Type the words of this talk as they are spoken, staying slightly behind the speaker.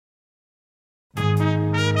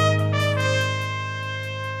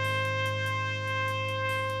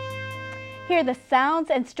Hear the sounds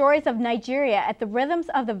and stories of Nigeria at the Rhythms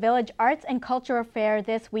of the Village Arts and Cultural Fair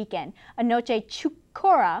this weekend. Onochie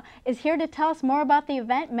Chukwurah is here to tell us more about the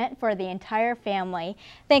event meant for the entire family.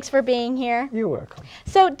 Thanks for being here. You're welcome.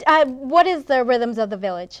 So what is the Rhythms of the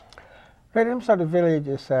Village? Rhythms of the Village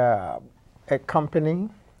is a company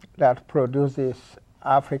that produces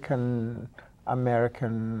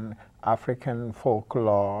African-American, African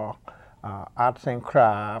folklore, arts and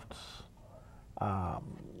crafts,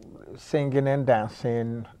 singing and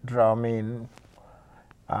dancing, drumming.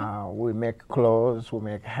 We make clothes, we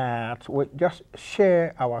make hats. We just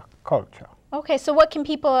share our culture. Okay, so what can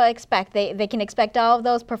people expect? They can expect all of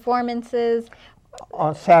those performances?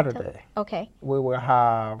 On Saturday, okay, we will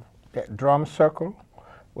have a drum circle,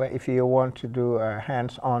 where if you want to do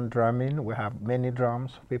hands-on drumming, we have many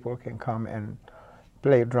drums. People can come and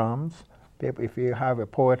play drums. If you have a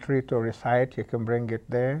poetry to recite, you can bring it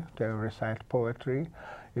there to recite poetry.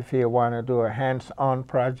 If you want to do a hands-on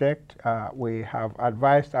project, we have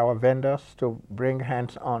advised our vendors to bring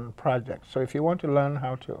hands-on projects. So if you want to learn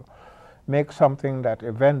how to make something that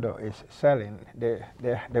a vendor is selling, they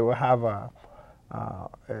will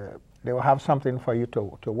have something for you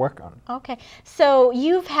to work on. Okay, so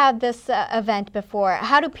you've had this event before.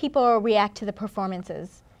 How do people react to the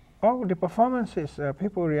performances? Oh, the performances,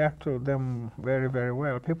 people react to them very, very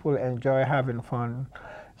well. People enjoy having fun,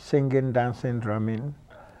 singing, dancing, drumming.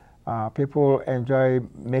 People enjoy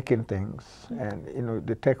making things, and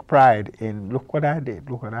they take pride in, look what I did,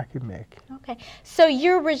 look what I can make. Okay, so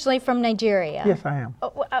you're originally from Nigeria. Yes, I am.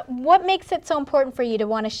 What makes it so important for you to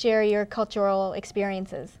want to share your cultural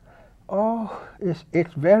experiences? Oh,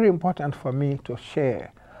 it's very important for me to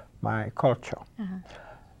share my culture.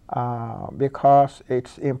 Because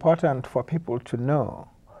it's important for people to know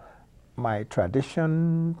my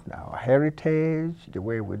tradition, our heritage, the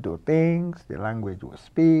way we do things, the language we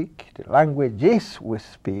speak, the languages we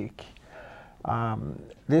speak.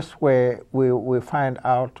 This way we find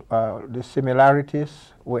out the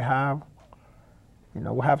similarities we have.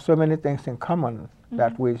 We have so many things in common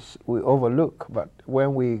that we overlook, but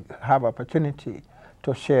when we have opportunity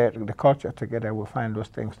to share the culture together, we find those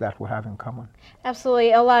things that we have in common.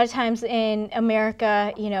 Absolutely. A lot of times in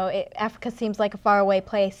America, Africa seems like a faraway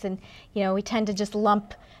place, and we tend to just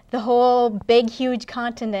lump the whole big, huge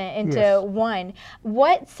continent into one.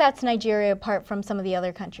 What sets Nigeria apart from some of the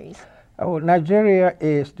other countries? Oh, Nigeria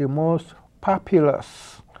is the most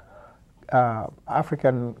populous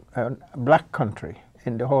African black country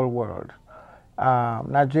in the whole world.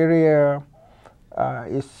 Nigeria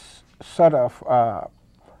is sort of,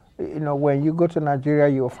 when you go to Nigeria,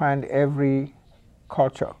 you'll find every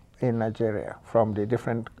culture in Nigeria from the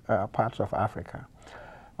different parts of Africa.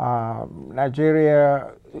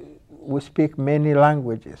 Nigeria, we speak many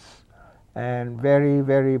languages, and very,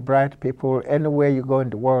 very bright people. Anywhere you go in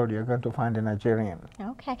the world, you're going to find a Nigerian.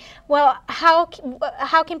 Okay. Well, how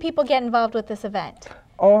can people get involved with this event?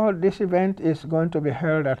 Oh, this event is going to be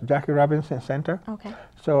held at Jackie Robinson Center. Okay.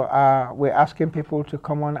 So we're asking people to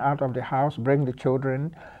come on out of the house, bring the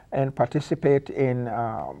children, and participate in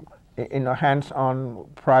hands-on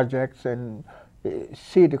projects and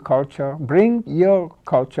see the culture. Bring your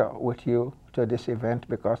culture with you to this event,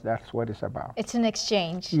 because that's what it's about. It's an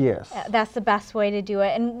exchange. Yes. That's the best way to do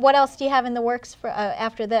it. And what else do you have in the works for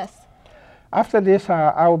after this? After this,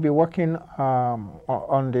 I will be working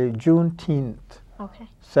on the Juneteenth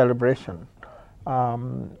celebration.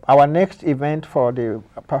 Our next event for the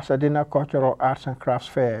Pasadena Cultural Arts and Crafts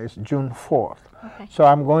Fair is June 4th. Okay. So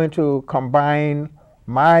I'm going to combine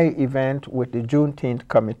my event with the Juneteenth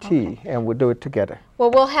committee, and we'll do it together.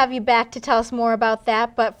 Well, we'll have you back to tell us more about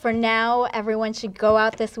that, but for now, everyone should go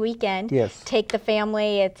out this weekend. Yes. Take the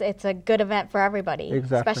family. It's a good event for everybody,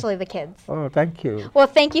 especially the kids. Oh, thank you. Well,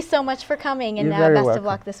 thank you so much for coming, and You're very best welcome. of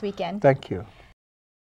luck this weekend. Thank you.